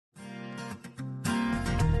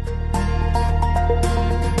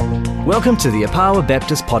Welcome to the Apawa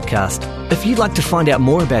Baptist Podcast. If you'd like to find out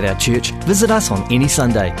more about our church, visit us on any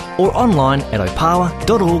Sunday or online at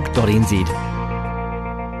opawa.org.nz.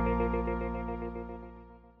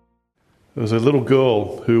 There was a little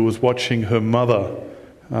girl who was watching her mother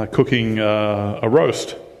cooking a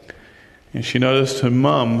roast. And she noticed her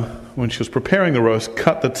mum, when she was preparing the roast,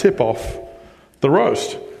 cut the tip off the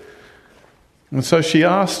roast. And so she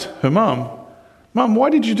asked her mum, "Mum, why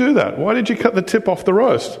did you do that? Why did you cut the tip off the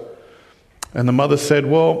roast?" And the mother said,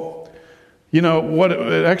 "Well, you know what?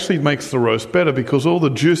 It actually makes the roast better because all the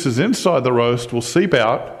juices inside the roast will seep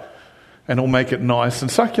out and it'll make it nice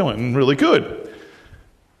and succulent and really good."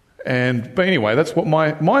 But anyway, that's what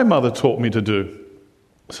my mother taught me to do.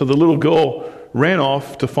 So the little girl ran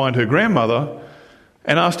off to find her grandmother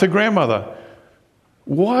and asked her grandmother,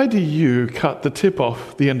 "Why do you cut the tip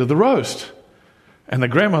off the end of the roast?" And the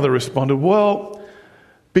grandmother responded, "Well,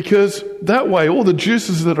 because that way all the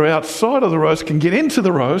juices that are outside of the roast can get into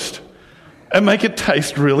the roast and make it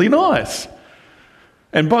taste really nice."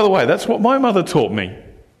 And by the way, that's what my mother taught me.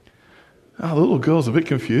 The little girl's a bit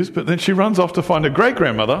confused, but then she runs off to find her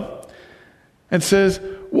great-grandmother and says,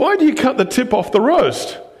 "Why do you cut the tip off the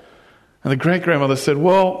roast?" And the great-grandmother said,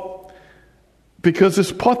 "Well, because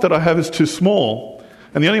this pot that I have is too small,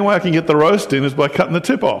 and the only way I can get the roast in is by cutting the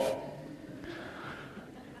tip off."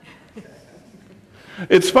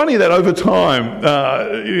 It's funny that over time,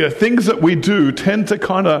 things that we do tend to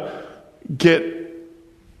kind of get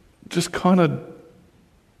just kind of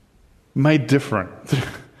made different.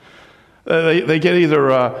 They get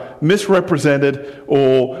either misrepresented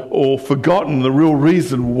or forgotten the real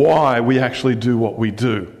reason why we actually do what we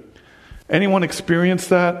do. Anyone experience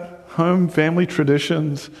that? Home, family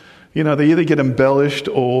traditions, they either get embellished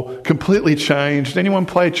or completely changed. Anyone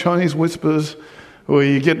play Chinese whispers? Where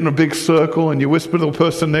you get in a big circle and you whisper to the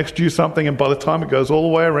person next to you something, and by the time it goes all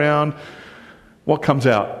the way around, what comes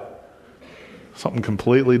out? Something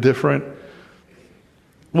completely different.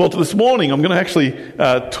 Well, this morning I'm going to actually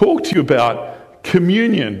talk to you about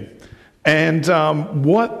communion and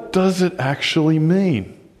what does it actually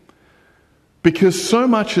mean? Because so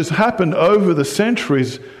much has happened over the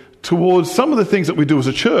centuries towards some of the things that we do as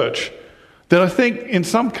a church that I think in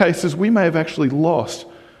some cases we may have actually lost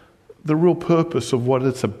the real purpose of what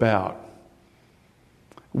it's about.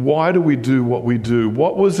 Why do we do what we do?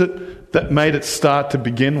 What was it that made it start to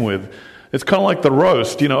begin with? It's kind of like the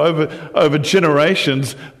roast. Over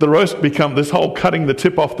generations, the roast becomes this whole cutting the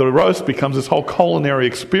tip off the roast becomes this whole culinary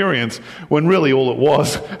experience when really all it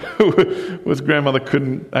was grandmother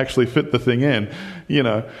couldn't actually fit the thing in,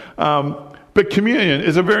 But communion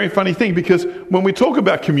is a very funny thing because when we talk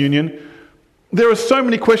about communion, there are so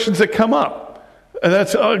many questions that come up. And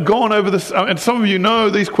that's gone over this, and some of you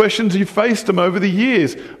know these questions, you've faced them over the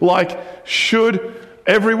years. Like, should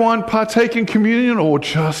everyone partake in communion or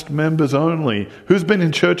just members only? Who's been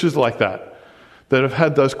in churches like that have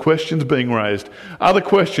had those questions being raised? Other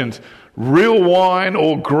questions, real wine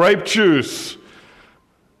or grape juice?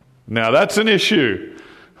 Now that's an issue.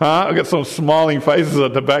 I've got some smiling faces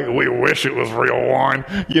at the back. We wish it was real wine,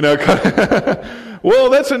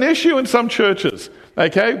 Well, that's an issue in some churches.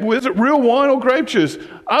 Okay, is it real wine or grape juice?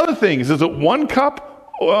 Other things, is it one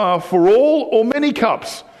cup for all or many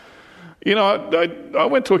cups? I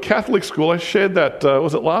went to a Catholic school. I shared that,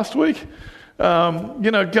 was it last week? Going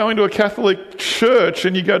to a Catholic church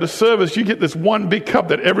and you go to service, you get this one big cup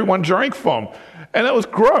that everyone drank from. And that was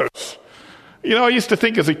gross. I used to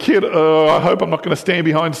think as a kid, I hope I'm not going to stand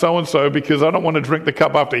behind so-and-so because I don't want to drink the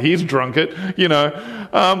cup after he's drunk it,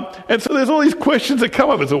 And so there's all these questions that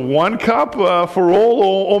come up. Is it one cup for all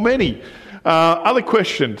or many? Other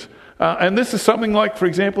questions. And this is something like, for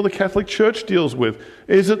example, the Catholic Church deals with.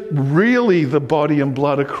 Is it really the body and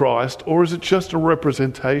blood of Christ or is it just a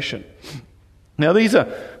representation? Now, these are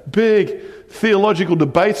big theological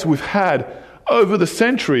debates we've had over the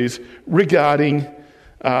centuries regarding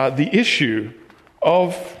the issue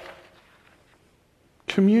of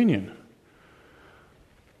communion.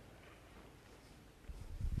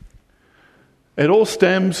 It all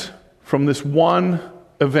stems from this one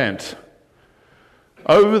event.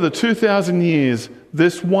 Over the 2,000 years,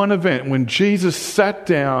 this one event when Jesus sat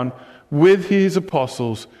down with his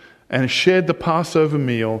apostles and shared the Passover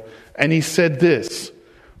meal, and he said this,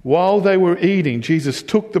 while they were eating, Jesus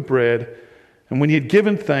took the bread, and when he had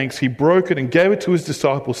given thanks, he broke it and gave it to his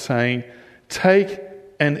disciples, saying, "Take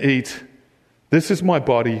and eat. This is my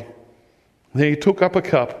body." Then he took up a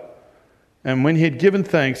cup, and when he had given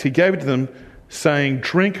thanks, he gave it to them, saying,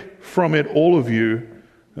 "Drink from it, all of you."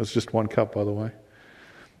 That's just one cup, by the way.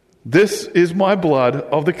 "This is my blood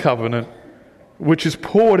of the covenant, which is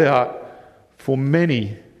poured out for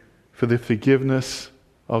many for the forgiveness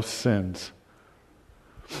of sins.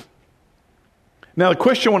 Now, the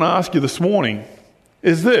question I want to ask you this morning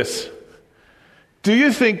is this. Do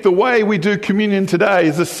you think the way we do communion today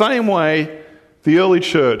is the same way the early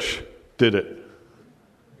church did it?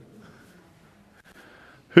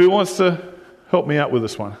 Who wants to help me out with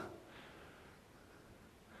this one?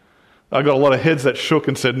 I got a lot of heads that shook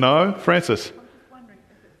and said no. Francis? I'm just wondering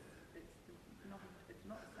if it's not the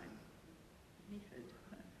same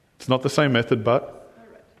method. It's not the same method, but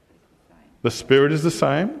the Spirit is the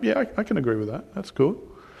same. Yeah, I can agree with that. That's cool.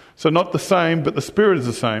 So not the same, but the Spirit is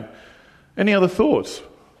the same. Any other thoughts?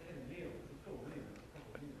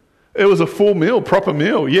 It was a full meal, proper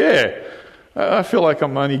meal, yeah. I feel like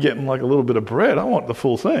I'm only getting like a little bit of bread. I want the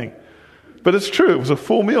full thing. But it's true, it was a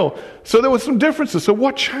full meal. So there were some differences. So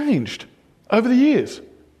what changed over the years?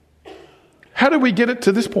 How did we get it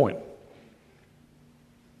to this point?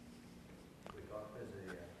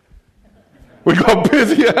 We got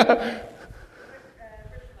busier.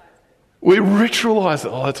 We ritualized it.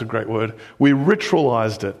 Oh, that's a great word. We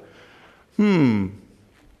ritualized it.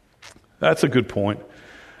 That's a good point.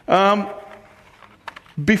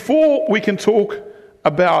 Before we can talk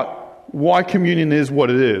about why communion is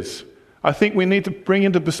what it is, I think we need to bring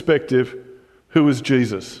into perspective who is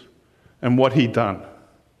Jesus and what he done.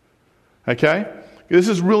 Okay? This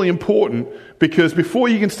is really important because before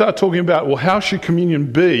you can start talking about, well, how should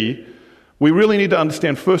communion be, we really need to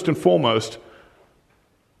understand first and foremost,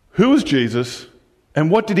 who is Jesus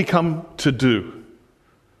and what did he come to do?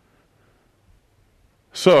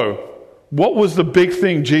 So, what was the big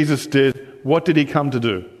thing Jesus did? What did he come to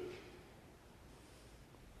do?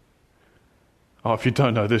 Oh, if you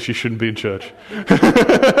don't know this, you shouldn't be in church.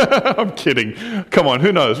 I'm kidding. Come on,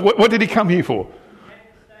 who knows? What did he come here for?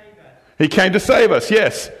 He came to save us,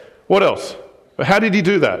 yes. What else? How did he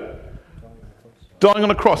do that? Dying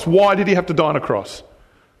on a cross. Why did he have to die on a cross?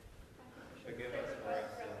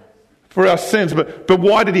 For our sins. But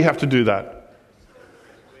why did he have to do that?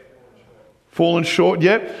 Fallen short,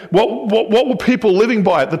 yeah. What were people living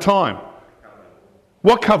by at the time?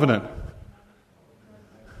 What covenant?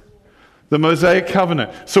 The Mosaic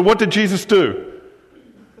covenant. So what did Jesus do?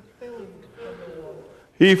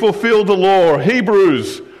 He fulfilled the law.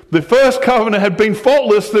 Hebrews. The first covenant had been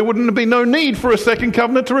faultless. There wouldn't have been no need for a second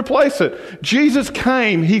covenant to replace it. Jesus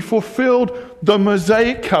came. He fulfilled the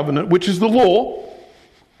Mosaic covenant, which is the law.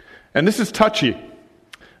 And this is touchy,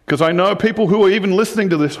 because I know people who are even listening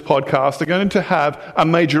to this podcast are going to have a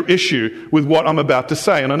major issue with what I'm about to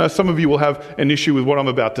say. And I know some of you will have an issue with what I'm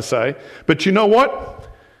about to say. But you know what?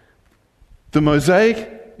 The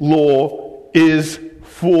Mosaic law is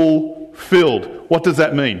fulfilled. What does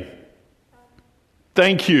that mean?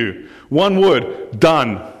 Thank you. One word,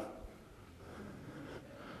 done.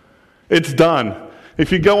 It's done.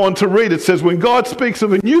 If you go on to read, it says when God speaks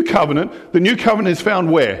of a new covenant, the new covenant is found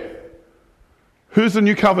where? Who's the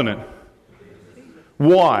new covenant?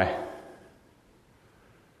 Why?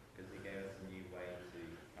 Because he gave us a new way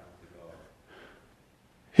to come to God.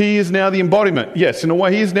 He is now the embodiment. Yes, in a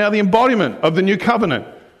way, he is now the embodiment of the new covenant.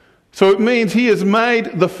 So it means he has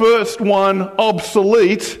made the first one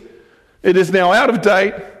obsolete. It is now out of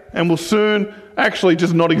date and will soon actually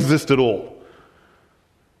just not exist at all.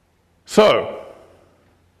 So,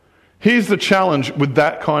 here's the challenge with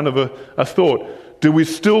that kind of a thought. Do we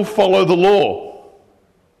still follow the law?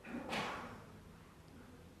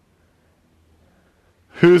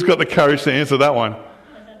 Who's got the courage to answer that one?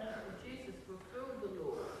 Jesus fulfilled the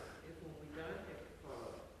law. Therefore, we don't have to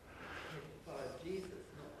follow Jesus,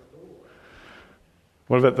 not the law.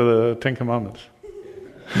 What about the Ten Commandments?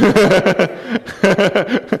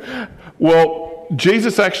 Well,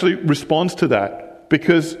 Jesus actually responds to that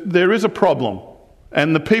because there is a problem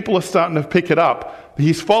and the people are starting to pick it up.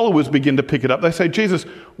 His followers begin to pick it up. They say, Jesus,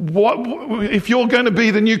 what if you're going to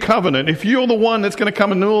be the new covenant, if you're the one that's going to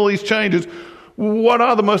come and do all these changes, what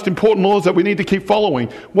are the most important laws that we need to keep following?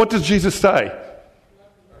 What does Jesus say?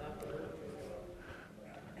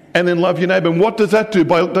 And then love your neighbor. And what does that do?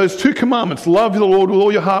 By those two commandments, love the Lord with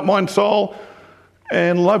all your heart, mind, soul,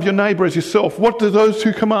 and love your neighbor as yourself. What do those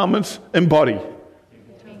two commandments embody?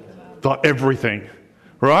 Everything.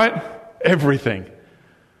 Right? Everything.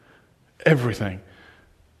 Everything.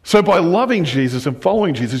 So by loving Jesus and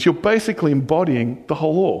following Jesus, you're basically embodying the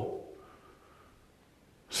whole law.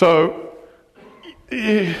 So,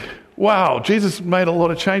 wow, Jesus made a lot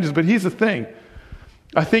of changes, but here's the thing.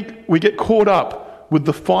 I think we get caught up with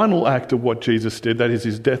the final act of what Jesus did, that is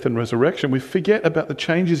his death and resurrection. We forget about the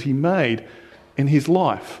changes he made in his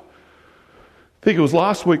life. I think it was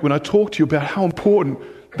last week when I talked to you about how important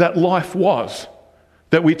that life was,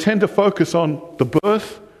 that we tend to focus on the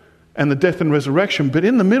birth and the death and resurrection. But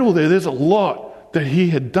in the middle there's a lot that he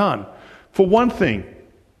had done. For one thing,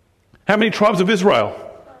 how many tribes of Israel?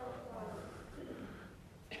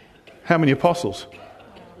 How many apostles?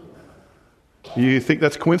 You think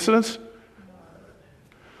that's coincidence?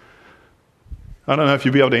 I don't know if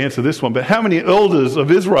you'll be able to answer this one, but how many elders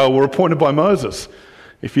of Israel were appointed by Moses?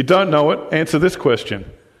 If you don't know it, answer this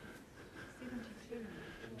question.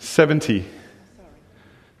 70.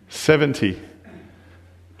 70.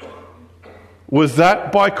 Was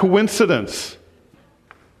that by coincidence?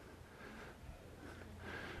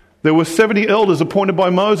 There were 70 elders appointed by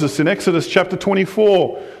Moses in Exodus chapter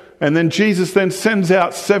 24. And then Jesus then sends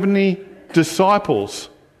out 70 disciples.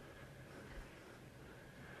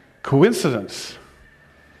 Coincidence?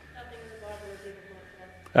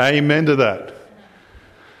 Amen to that.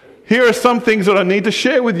 Here are some things that I need to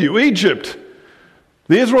share with you. Egypt.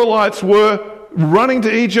 The Israelites were running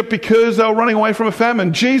to Egypt because they were running away from a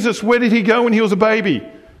famine. Jesus, where did he go when he was a baby?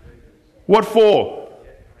 What for?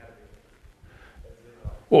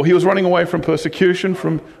 Well, he was running away from persecution,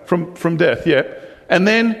 from death, yeah. And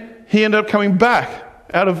then he ended up coming back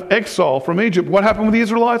out of exile from Egypt. What happened with the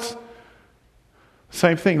Israelites?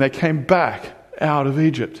 Same thing. They came back out of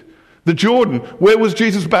Egypt. The Jordan. Where was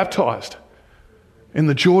Jesus baptized? In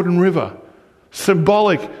the Jordan River.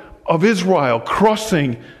 Symbolic of Israel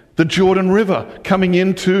crossing the Jordan River, coming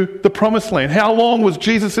into the Promised Land. How long was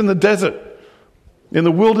Jesus in the desert? In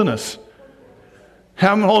the wilderness?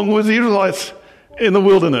 How long was the Israelites in the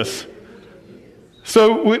wilderness?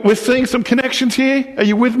 So we're seeing some connections here. Are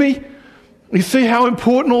you with me? You see how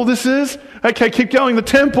important all this is? Okay, keep going. The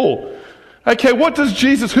temple. Okay, who does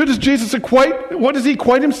Jesus equate? What does he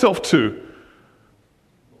equate himself to?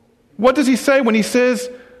 What does he say when he says,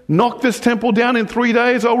 knock this temple down in 3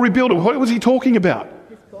 days, I'll rebuild it? What was he talking about?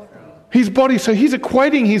 His body. So he's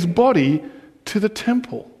equating his body to the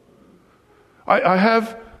temple. I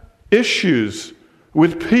have issues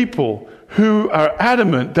with people who are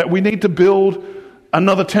adamant that we need to build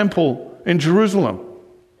another temple in Jerusalem.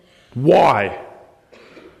 Why?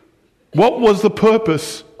 What was the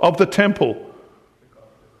purpose of the temple?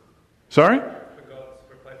 Sorry?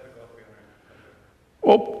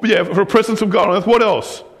 Well, yeah, for the presence of God on earth. What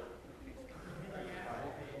else?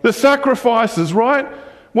 The sacrifices, right?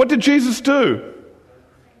 What did Jesus do?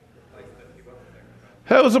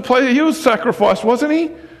 That was a place he was sacrificed, wasn't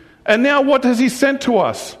he? And now what has he sent to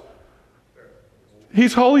us?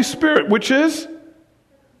 His Holy Spirit, which is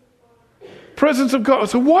presence of God.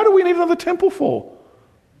 So why do we need another temple for?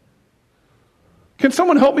 Can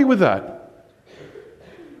someone help me with that?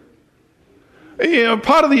 You know,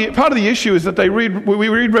 part of the issue is that we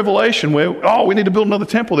read Revelation where, we need to build another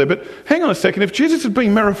temple there. But hang on a second, if Jesus is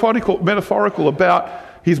being metaphorical about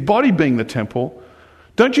his body being the temple,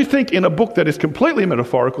 don't you think in a book that is completely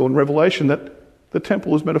metaphorical in Revelation that the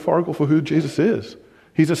temple is metaphorical for who Jesus is?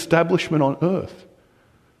 His establishment on earth.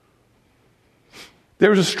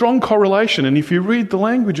 There is a strong correlation, and if you read the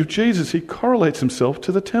language of Jesus, he correlates himself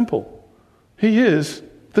to the temple. He is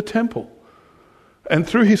the temple. And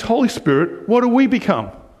through his Holy Spirit, what do we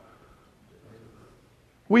become?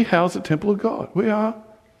 We house the temple of God. We are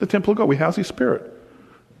the temple of God. We house his Spirit.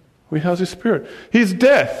 We house his Spirit. His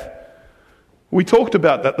death. We talked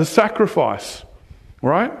about that, the sacrifice,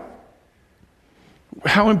 right?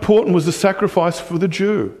 How important was the sacrifice for the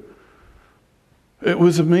Jew? It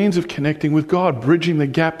was a means of connecting with God, bridging the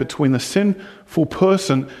gap between the sinful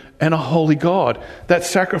person and a holy God. That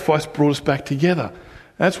sacrifice brought us back together.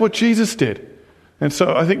 That's what Jesus did. And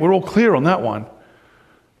so I think we're all clear on that one.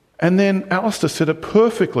 And then Alistair said it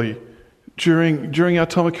perfectly during our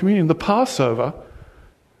time of communion. The Passover,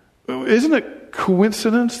 isn't it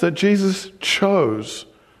coincidence that Jesus chose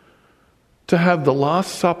to have the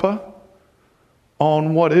Last Supper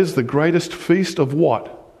on what is the greatest feast of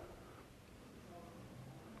what?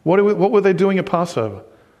 What were they doing at Passover?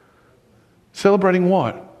 Celebrating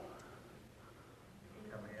what?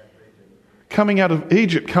 Coming out of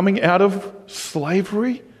Egypt, coming out of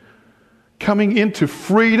slavery, coming into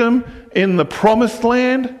freedom in the Promised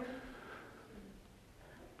Land,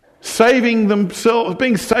 saving themselves,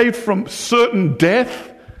 being saved from certain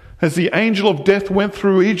death as the angel of death went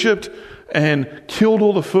through Egypt and killed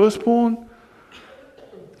all the firstborn,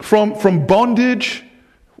 from bondage.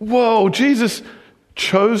 Whoa, Jesus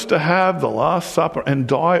chose to have the Last Supper and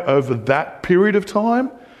die over that period of time.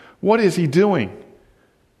 What is he doing?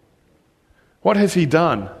 What has he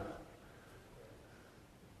done?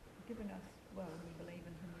 We believe in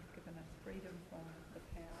him, he's given us freedom from the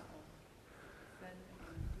power of sin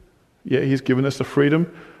and Yeah, he's given us the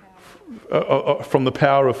freedom from the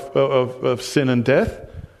power of sin and death.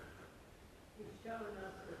 He's shown us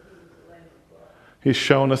that he He's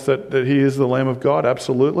shown us that He is the Lamb of God,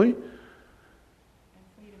 absolutely.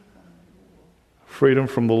 Freedom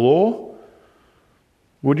from the law.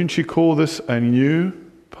 Wouldn't you call this a new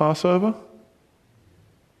Passover?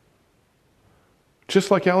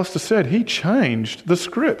 Just like Alistair said, He changed the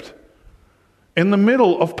script in the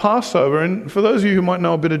middle of Passover. And for those of you who might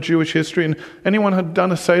know a bit of Jewish history, and anyone had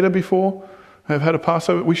done a Seder before, have had a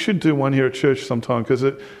Passover, we should do one here at church sometime because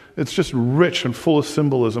it's just rich and full of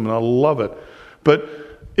symbolism, and I love it. But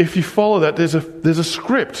if you follow that, there's a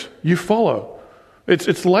script you follow.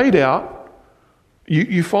 It's laid out.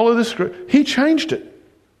 You follow the script. He changed it.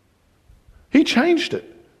 He changed it.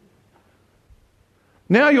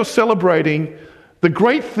 Now you're celebrating the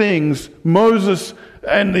great things Moses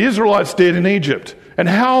and the Israelites did in Egypt. And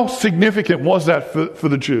how significant was that for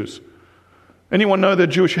the Jews? Anyone know they're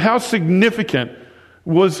Jewish? How significant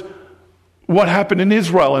was what happened in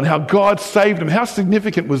Israel and how God saved them? How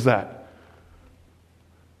significant was that?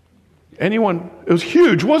 Anyone? It was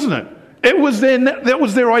huge, wasn't it? That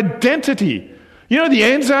was their identity. You know the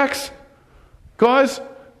Anzacs? Guys,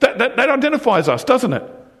 that identifies us, doesn't it?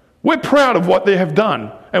 We're proud of what they have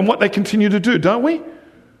done and what they continue to do, don't we?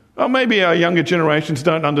 Well, maybe our younger generations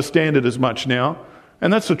don't understand it as much now,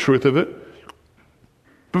 and that's the truth of it.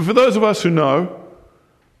 But for those of us who know,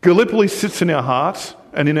 Gallipoli sits in our hearts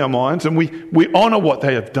and in our minds, and we honour what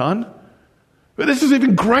they have done. But this is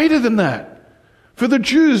even greater than that. For the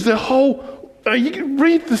Jews, their whole... you can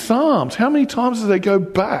read the Psalms. How many times do they go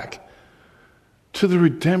back to the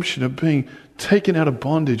redemption of being taken out of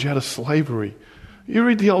bondage, out of slavery? You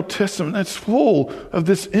read the Old Testament, that's full of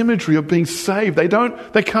this imagery of being saved. They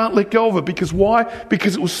can't let go of it. Because why?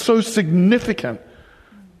 Because it was so significant.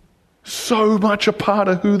 So much a part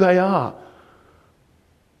of who they are.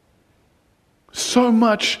 So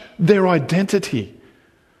much their identity.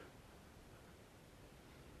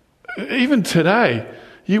 Even today,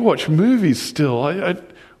 you watch movies still. I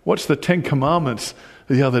watched the Ten Commandments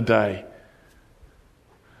the other day.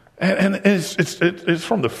 And it's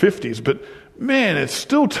from the 50s, but man, it's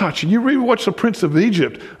still touching. You rewatch The Prince of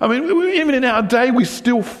Egypt. I mean, even in our day, we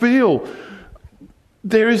still feel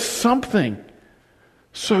there is something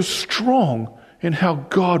so strong in how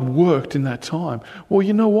God worked in that time. Well,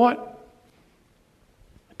 you know what?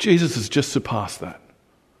 Jesus has just surpassed that.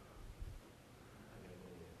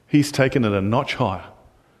 He's taken it a notch higher.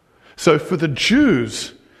 So for the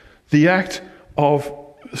Jews, the act of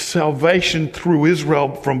salvation through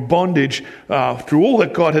Israel from bondage, through all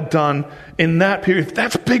that God had done in that period,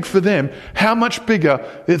 that's big for them. How much bigger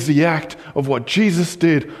is the act of what Jesus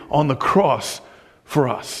did on the cross for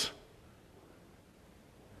us?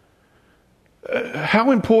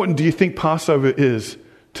 How important do you think Passover is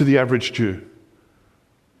to the average Jew?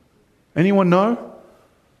 Anyone know?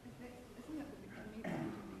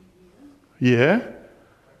 Yeah?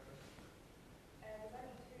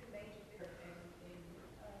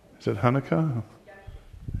 Is it Hanukkah?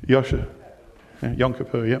 Yom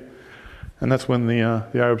Kippur, yep. And that's when the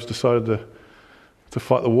Arabs decided to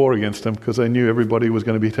fight the war against them because they knew everybody was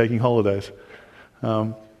going to be taking holidays.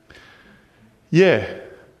 It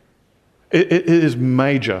is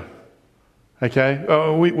major. Okay?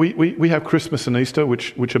 We have Christmas and Easter,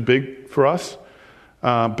 which are big for us.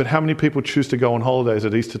 But how many people choose to go on holidays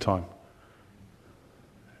at Easter time?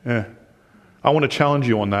 Yeah. I want to challenge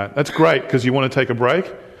you on that. That's great because you want to take a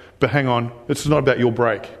break. But hang on, it's not about your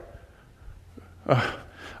break. I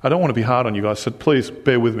don't want to be hard on you guys, so please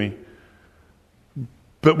bear with me.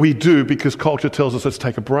 But we do because culture tells us let's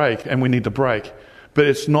take a break, and we need to break. But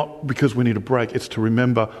it's not because we need a break, it's to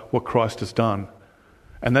remember what Christ has done.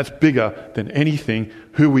 And that's bigger than anything,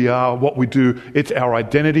 who we are, what we do. It's our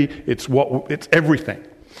identity, it's everything.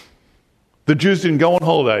 The Jews didn't go on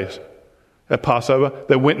holidays at Passover,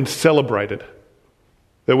 they went and celebrated.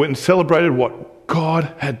 They went and celebrated what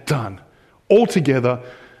God had done. All together,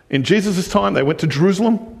 in Jesus' time, they went to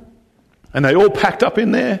Jerusalem, and they all packed up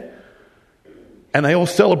in there, and they all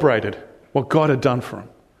celebrated what God had done for them.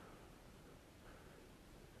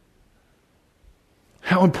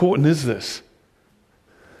 How important is this?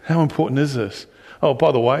 How important is this? Oh,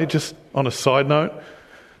 by the way, just on a side note,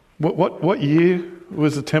 what year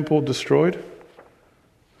was the temple destroyed?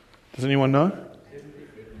 Does anyone know?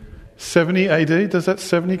 70 AD? Does that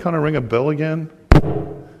 70 kind of ring a bell again?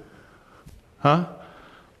 Huh?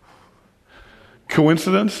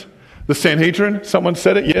 Coincidence? The Sanhedrin? Someone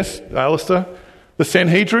said it? Yes, Alistair. The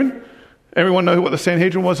Sanhedrin? Everyone know what the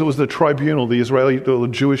Sanhedrin was? It was the tribunal, the Israeli or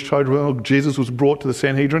the Jewish tribunal. Jesus was brought to the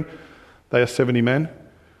Sanhedrin. They are 70 men.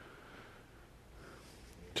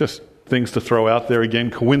 Just things to throw out there again.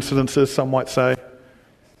 Coincidences, some might say.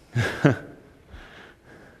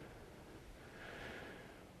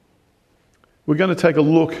 we're going to take a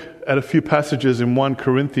look at a few passages in 1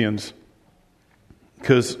 Corinthians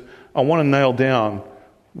because I want to nail down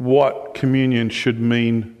what communion should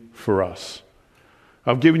mean for us.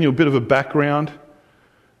 I've given you a bit of a background,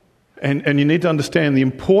 and you need to understand the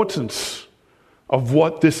importance of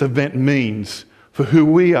what this event means for who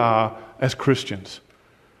we are as Christians.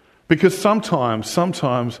 Because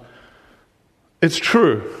sometimes it's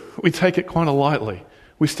true, we take it kind of lightly.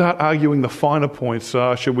 We start arguing the finer points.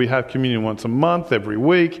 Should we have communion once a month, every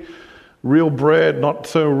week? Real bread, not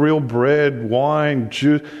so real bread, wine,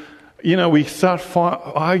 juice. We start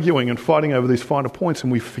arguing and fighting over these finer points,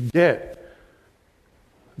 and we forget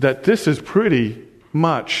that this is pretty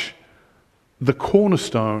much the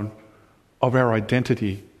cornerstone of our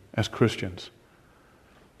identity as Christians.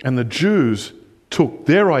 And the Jews took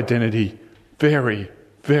their identity very,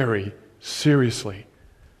 very seriously.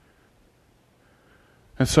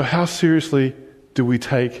 And so how seriously do we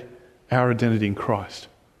take our identity in Christ?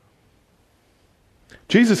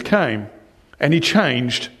 Jesus came and he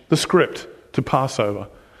changed the script to Passover.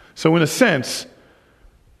 So in a sense,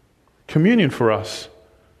 communion for us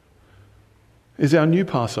is our new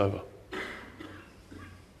Passover.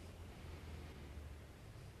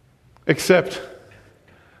 Except,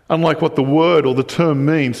 unlike what the word or the term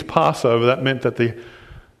means, Passover, that meant that the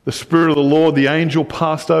Spirit of the Lord, the angel,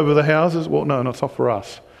 passed over the houses. Well, no, it's not for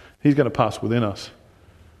us. He's going to pass within us.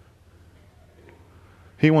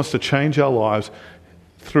 He wants to change our lives.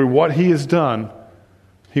 Through what he has done,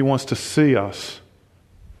 he wants to see us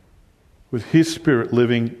with his Spirit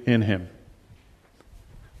living in him.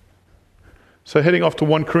 So heading off to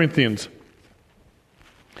 1 Corinthians.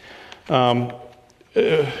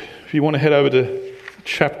 If you want to head over to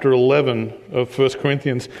chapter 11 of 1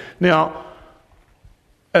 Corinthians. Now,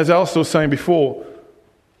 as Alistair was saying before,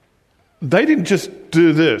 they didn't just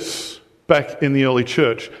do this back in the early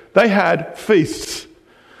church. They had feasts,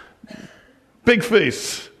 big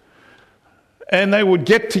feasts. And they would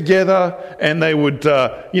get together and they would,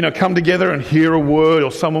 come together and hear a word,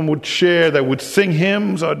 or someone would share. They would sing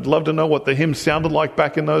hymns. I'd love to know what the hymns sounded like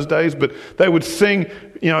back in those days, but they would sing,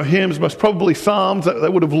 hymns, most probably psalms that they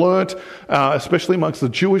would have learnt, especially amongst the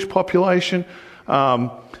Jewish population.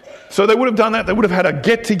 So they would have done that. They would have had a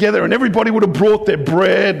get together, and everybody would have brought their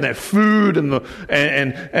bread and their food and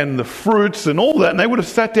the fruits and all that. And they would have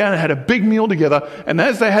sat down and had a big meal together. And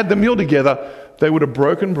as they had the meal together, they would have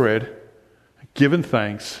broken bread, given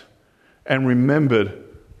thanks, and remembered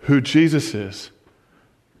who Jesus is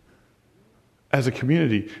as a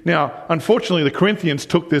community. Now, unfortunately, the Corinthians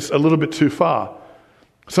took this a little bit too far.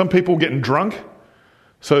 Some people were getting drunk,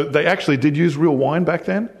 so they actually did use real wine back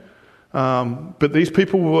then. But these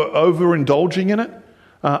people were overindulging in it.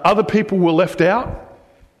 Other people were left out.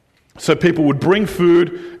 So people would bring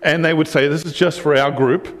food and they would say, this is just for our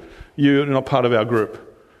group. You're not part of our group.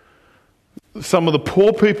 Some of the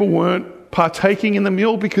poor people weren't partaking in the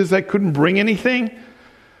meal because they couldn't bring anything.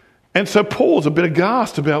 And so Paul's a bit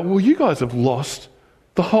aghast about, well, you guys have lost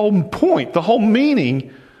the whole point, the whole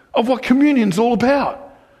meaning of what communion's all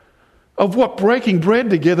about, of what breaking bread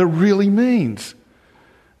together really means.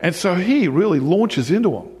 And so he really launches into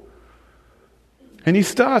them. And he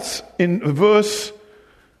starts in verse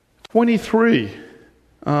 23.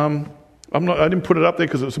 I didn't put it up there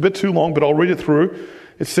because it was a bit too long, but I'll read it through.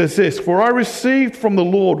 It says this: "For I received from the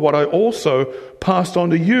Lord what I also passed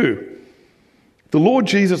on to you. The Lord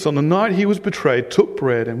Jesus, on the night he was betrayed, took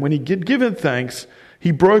bread, and when he had given thanks,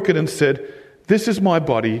 he broke it and said, 'This is my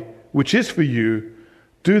body, which is for you.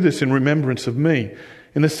 Do this in remembrance of me.'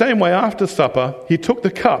 In the same way, after supper, he took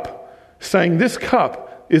the cup, saying, 'This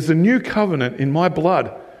cup is the new covenant in my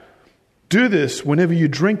blood. Do this whenever you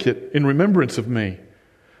drink it in remembrance of me.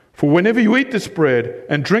 For whenever you eat this bread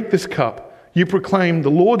and drink this cup, you proclaim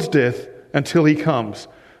the Lord's death until he comes.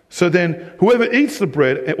 So then, whoever eats the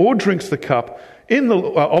bread or drinks the cup of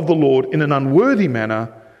the Lord in an unworthy manner,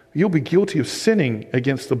 you'll be guilty of sinning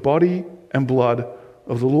against the body and blood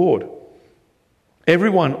of the Lord.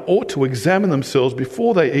 Everyone ought to examine themselves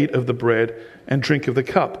before they eat of the bread and drink of the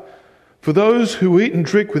cup. For those who eat and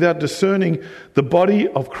drink without discerning the body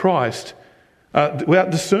of Christ, and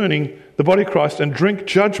drink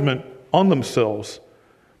judgment on themselves.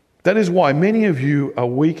 That is why many of you are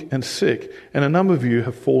weak and sick, and a number of you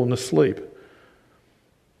have fallen asleep.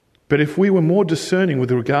 But if we were more discerning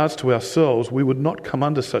with regards to ourselves, we would not come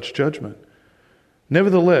under such judgment.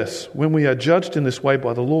 Nevertheless, when we are judged in this way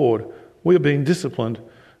by the Lord, we are being disciplined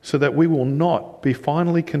so that we will not be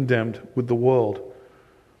finally condemned with the world.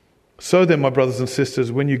 So then, my brothers and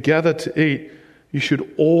sisters, when you gather to eat, you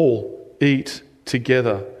should all eat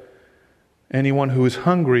together. Anyone who is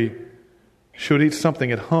hungry should eat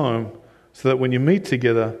something at home, so that when you meet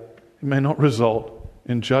together, it may not result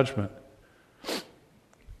in judgment.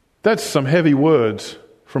 That's some heavy words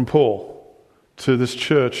from Paul to this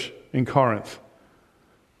church in Corinth.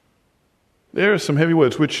 There are some heavy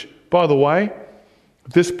words, which, by the way,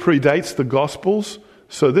 this predates the Gospels,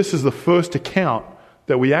 so this is the first account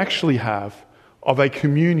that we actually have of a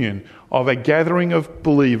communion, of a gathering of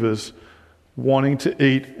believers wanting to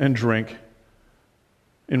eat and drink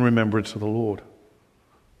in remembrance of the Lord,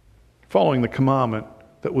 following the commandment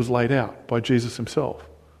that was laid out by Jesus himself.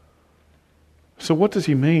 So what does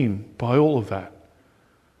he mean by all of that?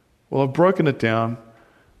 Well, I've broken it down,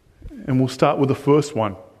 and we'll start with the first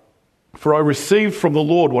one. For I received from the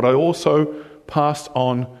Lord what I also passed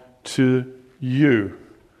on to you.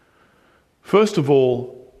 First of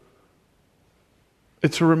all,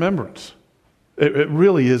 it's a remembrance. It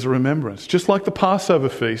really is a remembrance. Just like the Passover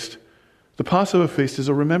feast is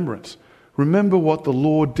a remembrance. Remember what the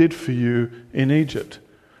Lord did for you in Egypt.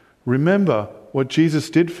 Remember what Jesus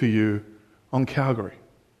did for you on Calvary.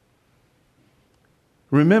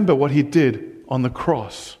 Remember what he did on the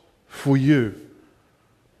cross for you.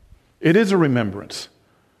 It is a remembrance.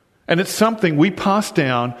 And it's something we pass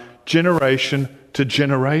down generation to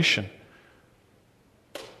generation.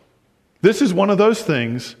 This is one of those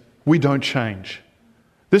things we don't change.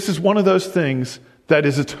 This is one of those things that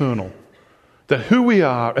is eternal. That who we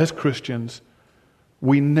are as Christians,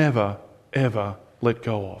 we never, ever let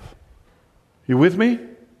go of. You with me?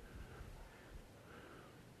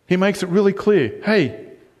 He makes it really clear. Hey,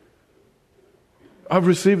 I've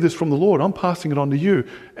received this from the Lord. I'm passing it on to you.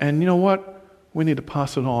 And you know what? We need to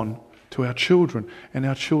pass it on to our children and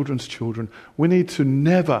our children's children. We need to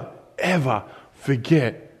never, ever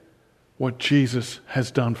forget what Jesus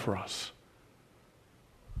has done for us.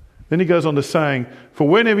 Then he goes on to saying, for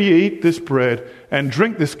whenever you eat this bread and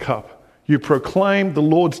drink this cup, you proclaim the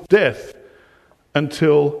Lord's death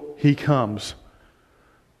until he comes.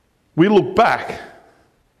 We look back.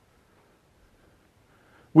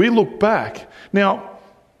 We look back. Now,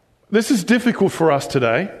 this is difficult for us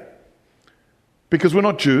today because we're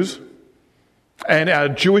not Jews, and our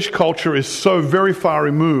Jewish culture is so very far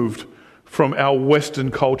removed from our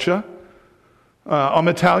Western culture. I'm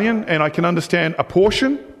Italian, and I can understand a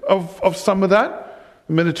portion of some of that.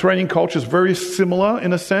 The Mediterranean culture is very similar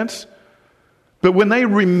in a sense. But when they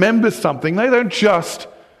remember something, they don't just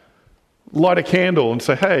light a candle and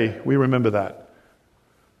say, hey, we remember that.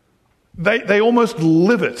 They almost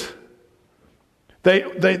live it.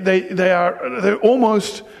 They're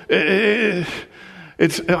almost,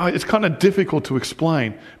 it's kind of difficult to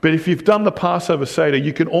explain. But if you've done the Passover Seder,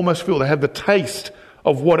 you can almost feel they have the taste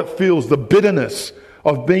of what it feels, the bitterness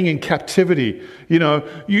of being in captivity. You know,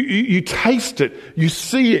 you taste it, you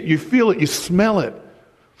see it, you feel it, you smell it.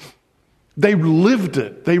 They lived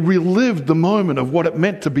it. They relived the moment of what it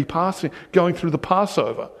meant to be going through the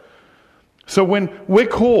Passover. So when we're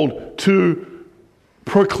called to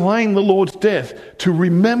proclaim the Lord's death, to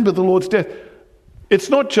remember the Lord's death, it's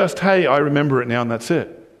not just, hey, I remember it now and that's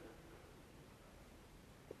it.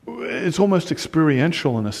 It's almost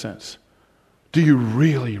experiential in a sense. Do you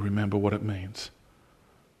really remember what it means?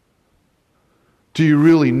 Do you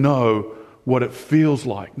really know what it feels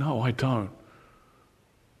like? No, I don't.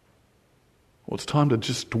 Well, it's time to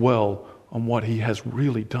just dwell on what he has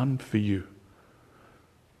really done for you.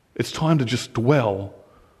 It's time to just dwell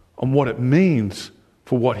on what it means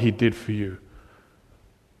for what he did for you.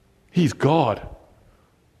 He's God.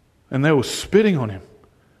 And they were spitting on him.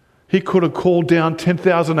 He could have called down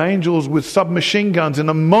 10,000 angels with submachine guns in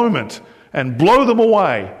a moment and blow them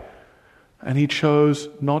away. And he chose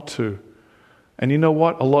not to. And you know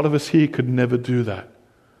what? A lot of us here could never do that.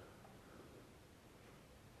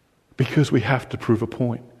 Because we have to prove a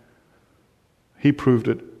point. He proved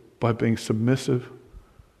it by being submissive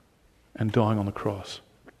and dying on the cross.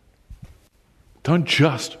 Don't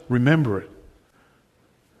just remember it.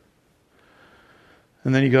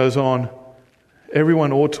 And then he goes on,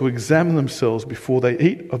 everyone ought to examine themselves before they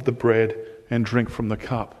eat of the bread and drink from the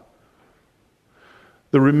cup.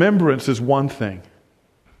 The remembrance is one thing.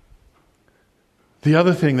 The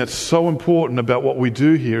other thing that's so important about what we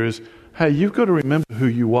do here is, hey, you've got to remember who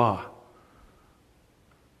you are.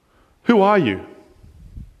 Who are you?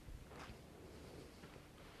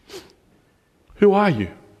 Who are you?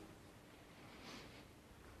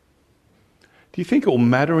 Do you think it will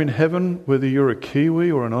matter in heaven whether you're a Kiwi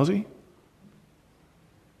or an Aussie?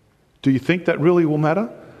 Do you think that really will matter?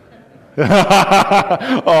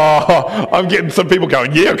 Oh, I'm getting some people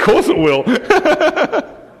going, yeah, of course it will.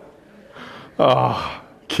 Oh,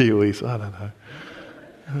 Kiwis, I don't know.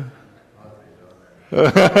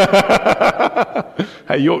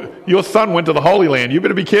 Hey, your son went to the Holy Land. You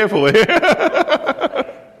better be careful there.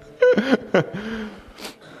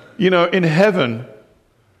 In heaven,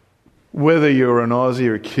 whether you're an Aussie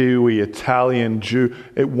or a Kiwi, Italian, Jew,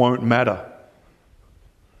 it won't matter.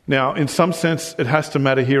 Now, in some sense, it has to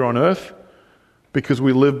matter here on earth because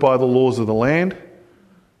we live by the laws of the land.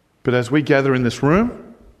 But as we gather in this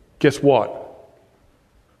room, guess what?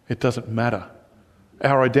 It doesn't matter.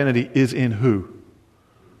 Our identity is in who?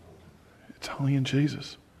 It's only in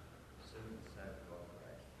Jesus.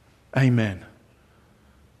 Amen.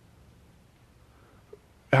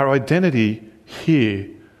 Our identity here,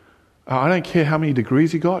 I don't care how many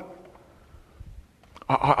degrees you got.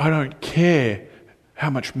 I don't care how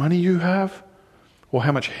much money you have or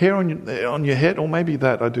how much hair on your head, or maybe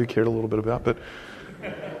that I do care a little bit about, but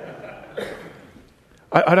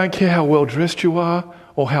I don't care how well dressed you are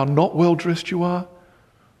or how not well dressed you are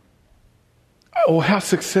or how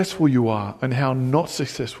successful you are and how not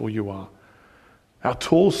successful you are. How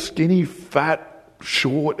tall, skinny, fat,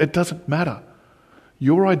 short, it doesn't matter.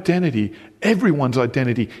 Your identity, everyone's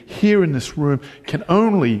identity here in this room can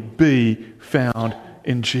only be found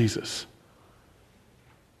in Jesus.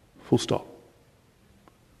 Full stop.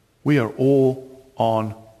 We are all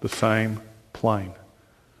on the same plane.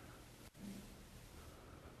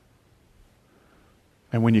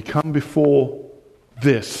 And when you come before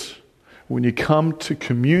this, when you come to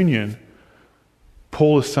communion,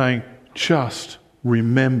 Paul is saying, just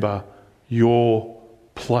remember your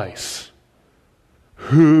place.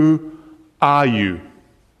 Who are you?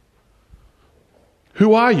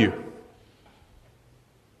 Who are you?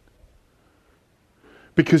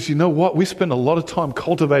 Because you know what? We spend a lot of time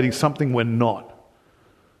cultivating something we're not.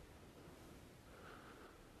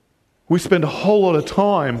 We spend a whole lot of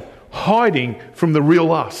time hiding from the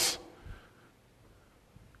real us.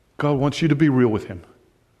 God wants you to be real with Him.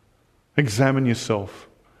 Examine yourself.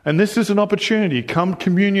 And this is an opportunity. Come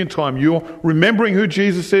communion time, you're remembering who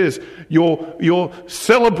Jesus is. You're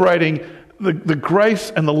celebrating the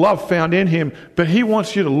grace and the love found in Him. But He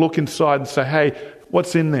wants you to look inside and say, hey,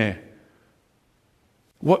 what's in there?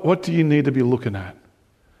 What do you need to be looking at?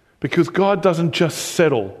 Because God doesn't just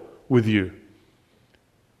settle with you.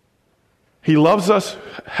 He loves us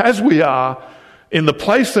as we are, in the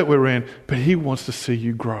place that we're in, but He wants to see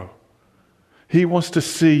you grow. He wants to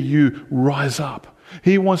see you rise up.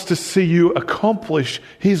 He wants to see you accomplish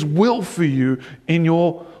His will for you in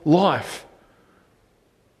your life.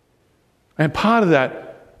 And part of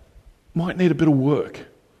that might need a bit of work.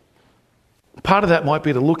 Part of that might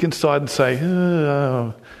be to look inside and say,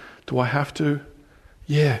 do I have to?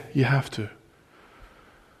 Yeah, you have to.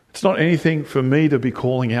 It's not anything for me to be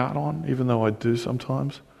calling out on, even though I do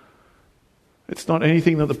sometimes. It's not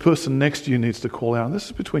anything that the person next to you needs to call out on. This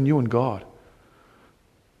is between you and God.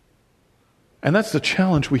 And that's the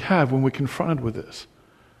challenge we have when we're confronted with this.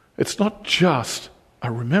 It's not just a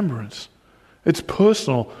remembrance. It's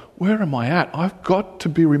personal. Where am I at? I've got to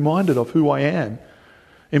be reminded of who I am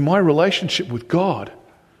in my relationship with God.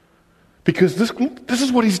 Because this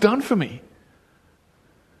is what He's done for me.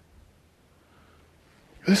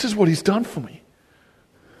 This is what He's done for me.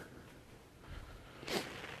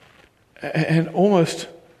 And almost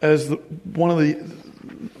as one of the,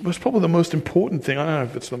 was probably the most important thing, I don't know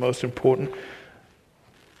if it's the most important,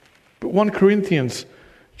 but 1 Corinthians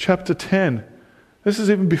chapter 10, this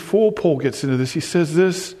is even before Paul gets into this. He says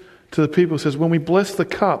this to the people, he says, when we bless the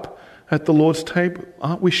cup at the Lord's table,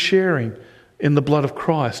 aren't we sharing in the blood of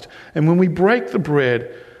Christ? And when we break the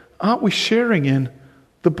bread, aren't we sharing in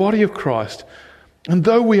the body of Christ? And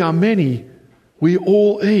though we are many, we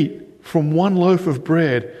all eat from one loaf of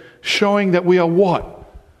bread, showing that we are what?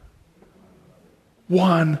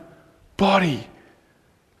 One body.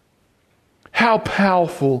 How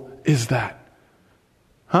powerful is that?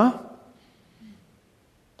 Huh?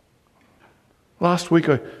 Last week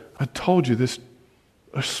I told you this,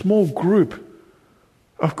 a small group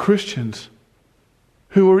of Christians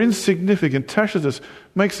who are insignificant. Tacitus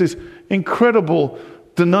makes these incredible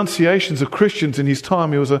denunciations of Christians in his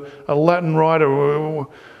time. He was a Latin writer,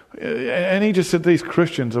 and he just said these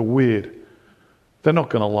Christians are weird. They're not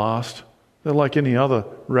going to last. They're like any other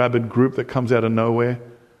rabid group that comes out of nowhere.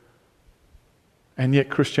 And yet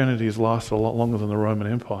Christianity has lasted a lot longer than the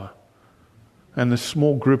Roman Empire. And this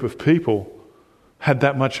small group of people had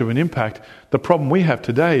that much of an impact. The problem we have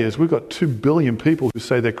today is we've got 2 billion people who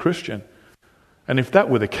say they're Christian. And if that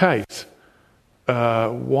were the case,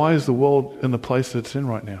 why is the world in the place that it's in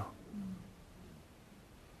right now?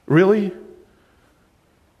 Really?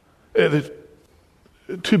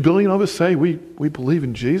 2 billion of us say we believe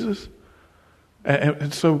in Jesus?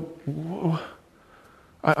 And so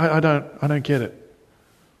I don't get it.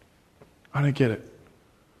 I don't get it.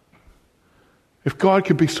 If God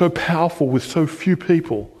could be so powerful with so few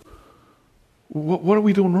people, what are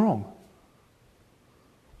we doing wrong?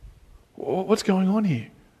 What's going on here?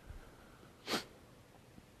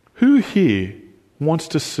 Who here wants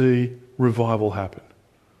to see revival happen?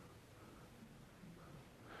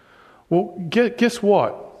 Well, guess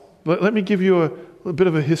what? Let me give you a bit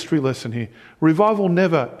of a history lesson here. Revival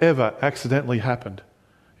never, ever accidentally happened.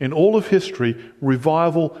 In all of history,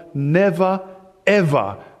 revival never,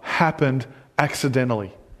 ever happened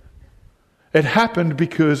accidentally. It happened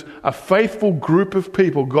because a faithful group of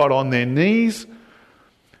people got on their knees,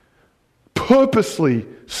 purposely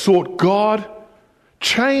sought God,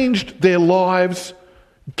 changed their lives,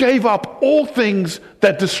 gave up all things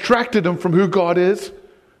that distracted them from who God is,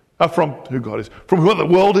 from who the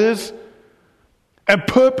world is, and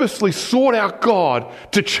purposely sought out God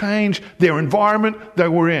to change their environment they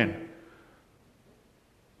were in.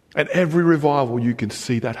 At every revival, you can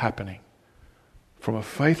see that happening. From a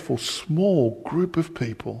faithful, small group of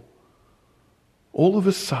people, all of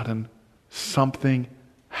a sudden, something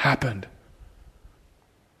happened.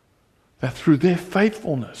 That through their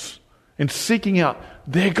faithfulness in seeking out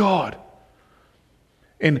their God,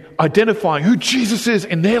 in identifying who Jesus is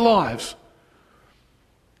in their lives,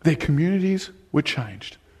 their communities were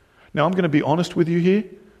changed. Now, I'm going to be honest with you here.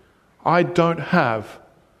 I don't have,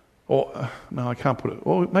 no, I can't put it,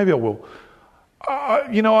 well, maybe I will.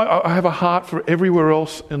 I have a heart for everywhere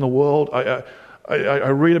else in the world. I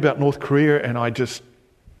read about North Korea and I just,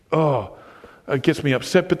 it gets me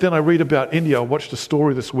upset. But then I read about India. I watched a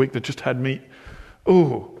story this week that just had me,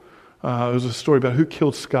 it was a story about who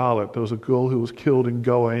killed Scarlett. There was a girl who was killed in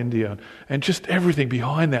Goa, India. And just everything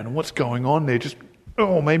behind that and what's going on there just,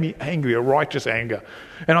 made me angry, a righteous anger.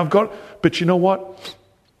 And but you know what?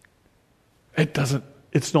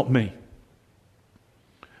 It's not me.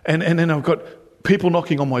 And then I've got people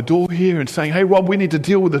knocking on my door here and saying, hey, Rob, we need to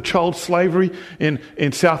deal with the child slavery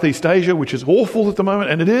in Southeast Asia, which is awful at the moment,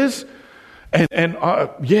 and it is. And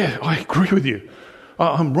I agree with you.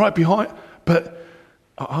 I'm right behind, but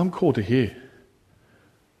I'm called to hear.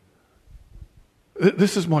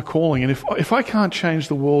 This is my calling, and if I can't change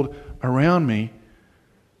the world around me,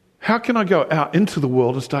 how can I go out into the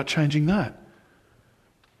world and start changing that?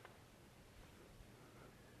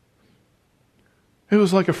 It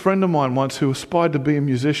was like a friend of mine once who aspired to be a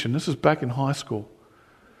musician. This was back in high school.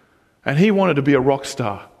 And he wanted to be a rock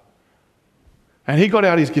star. And he got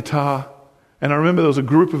out his guitar, and I remember there was a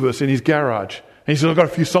group of us in his garage. And he said, I've got a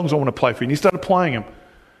few songs I want to play for you. And he started playing them.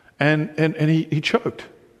 And he choked.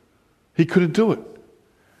 He couldn't do it.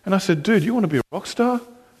 And I said, dude, you want to be a rock star?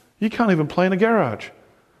 You can't even play in a garage.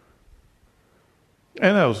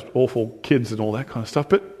 And there was awful kids and all that kind of stuff.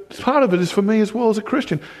 But part of it is for me as well as a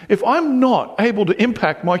Christian. If I'm not able to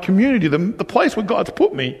impact my community, the place where God's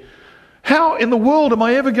put me, how in the world am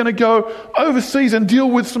I ever going to go overseas and deal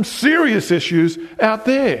with some serious issues out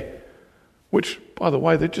there? Which, by the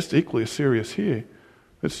way, they're just equally as serious here.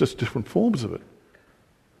 It's just different forms of it.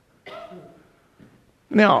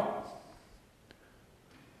 Now,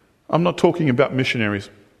 I'm not talking about missionaries,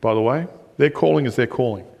 by the way. Their calling is their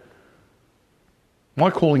calling. My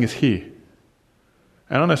calling is here.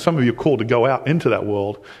 And I know some of you are called to go out into that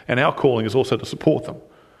world, and our calling is also to support them.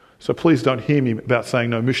 So please don't hear me about saying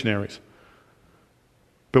no missionaries.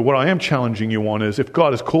 But what I am challenging you on is, if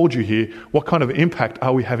God has called you here, what kind of impact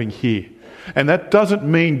are we having here? And that doesn't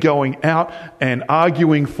mean going out and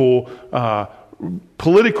arguing for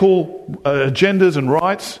political agendas and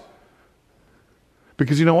rights.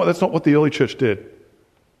 Because you know what? That's not what the early church did.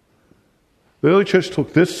 The early church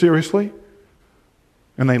took this seriously,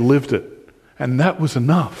 and they lived it. And that was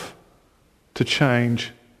enough to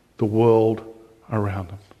change the world around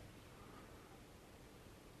them.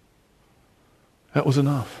 That was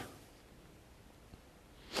enough.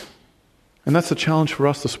 And that's the challenge for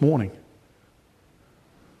us this morning.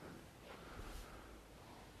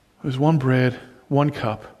 There's one bread, one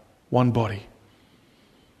cup, one body.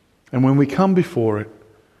 And when we come before it,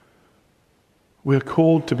 we are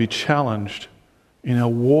called to be challenged in our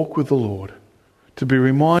walk with the Lord, to be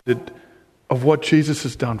reminded of what Jesus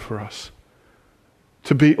has done for us,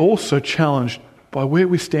 to be also challenged by where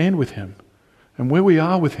we stand with Him and where we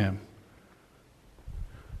are with Him,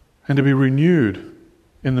 and to be renewed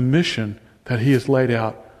in the mission that He has laid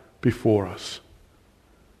out before us.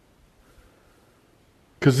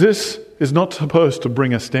 Because this is not supposed to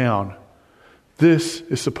bring us down. This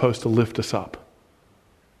is supposed to lift us up.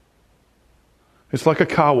 It's like a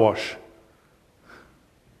car wash.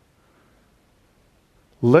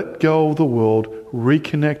 Let go of the world,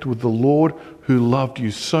 reconnect with the Lord who loved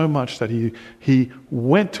you so much that he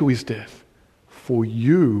went to his death for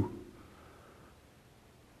you.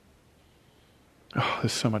 Oh,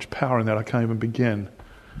 there's so much power in that I can't even begin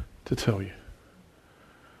to tell you.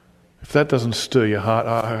 If that doesn't stir your heart,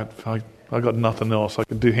 I got nothing else. I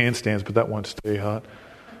can do handstands, but that won't stir your heart.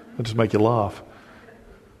 It'll just make you laugh.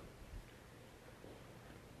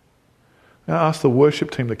 I ask the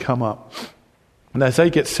worship team to come up. And as they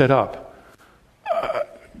get set up,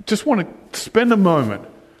 just want to spend a moment.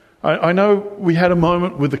 I know we had a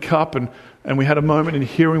moment with the cup and we had a moment in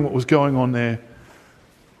hearing what was going on there.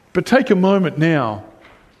 But take a moment now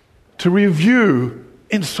to review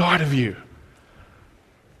inside of you.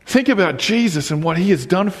 Think about Jesus and what he has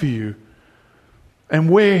done for you and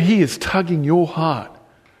where he is tugging your heart.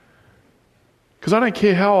 Because I don't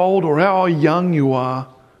care how old or how young you are,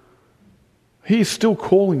 he is still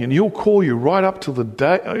calling you, and he'll call you right up to the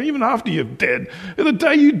day, even after you're dead. The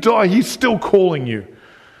day you die, he's still calling you.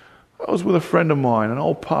 I was with a friend of mine, an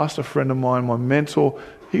old pastor friend of mine, my mentor.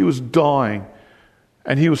 He was dying,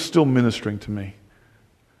 and he was still ministering to me.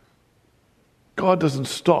 God doesn't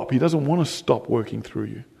stop. He doesn't want to stop working through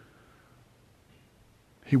you.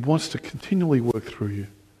 He wants to continually work through you.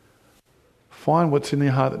 Find what's in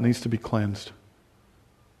your heart that needs to be cleansed.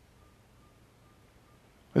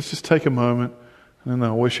 Let's just take a moment, and then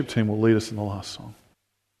the worship team will lead us in the last song.